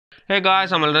Hey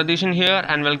guys, I'm Radishan here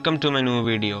and welcome to my new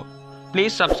video.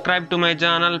 Please subscribe to my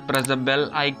channel, press the bell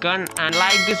icon and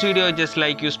like this video just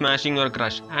like you smashing your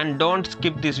crush, and don't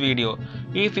skip this video.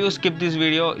 If you skip this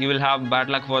video, you will have bad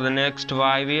luck for the next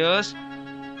 5 years.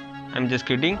 I'm just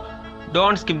kidding.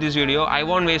 Don't skip this video, I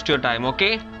won't waste your time,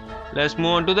 okay? Let's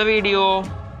move on to the video.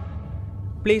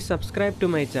 Please subscribe to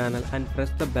my channel and press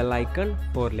the bell icon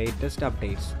for latest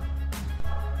updates.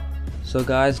 So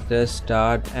guys, let's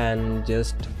start and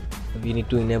we need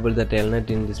to enable the telnet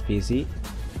in this PC.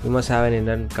 You must have an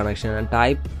internet connection and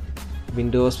type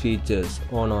Windows features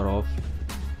on or off.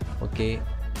 Okay,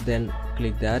 then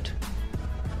click that.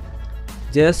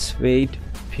 Just wait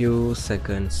few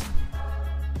seconds.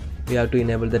 We have to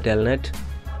enable the telnet.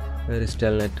 Where is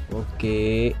telnet?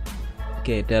 Okay,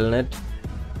 telnet.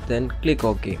 Then click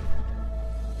OK.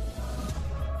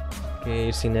 Okay,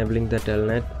 it's enabling the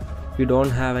telnet. If you don't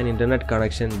have an internet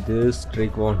connection, this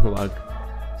trick won't work.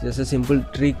 Just a simple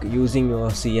trick using your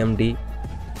CMD.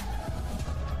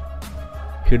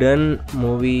 Hidden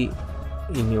movie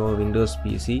in your Windows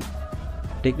PC.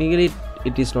 Technically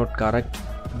it is not correct,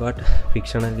 but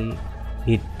fictionally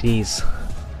it is.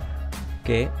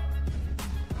 Okay,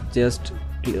 just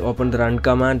open the run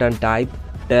command and type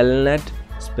telnet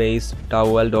space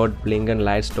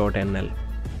towel.blinkenlights.nl.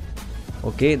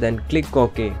 okay, then click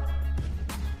OK.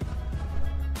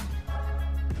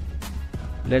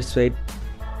 Let's wait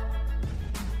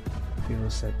few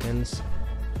seconds.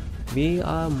 We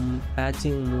are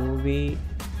patching movie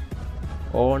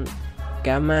on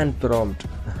command prompt.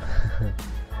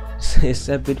 It's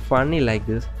a bit funny like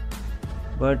this,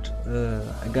 but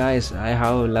guys, I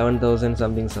have 11,000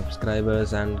 something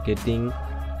subscribers and getting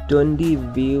 20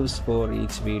 views for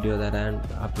each video that I am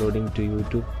uploading to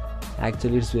YouTube.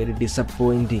 Actually, it's very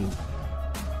disappointing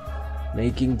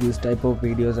making this type of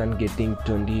videos and getting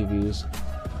 20 views.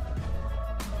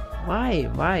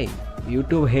 Why?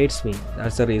 YouTube hates me.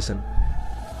 That's the reason.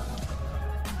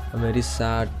 I'm very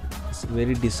sad. It's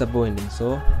very disappointing.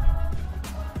 So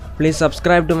please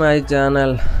subscribe to my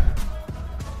channel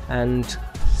and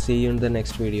see you in the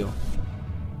next video.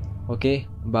 Okay,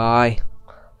 bye.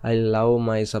 I love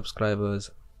my subscribers.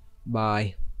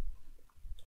 Bye.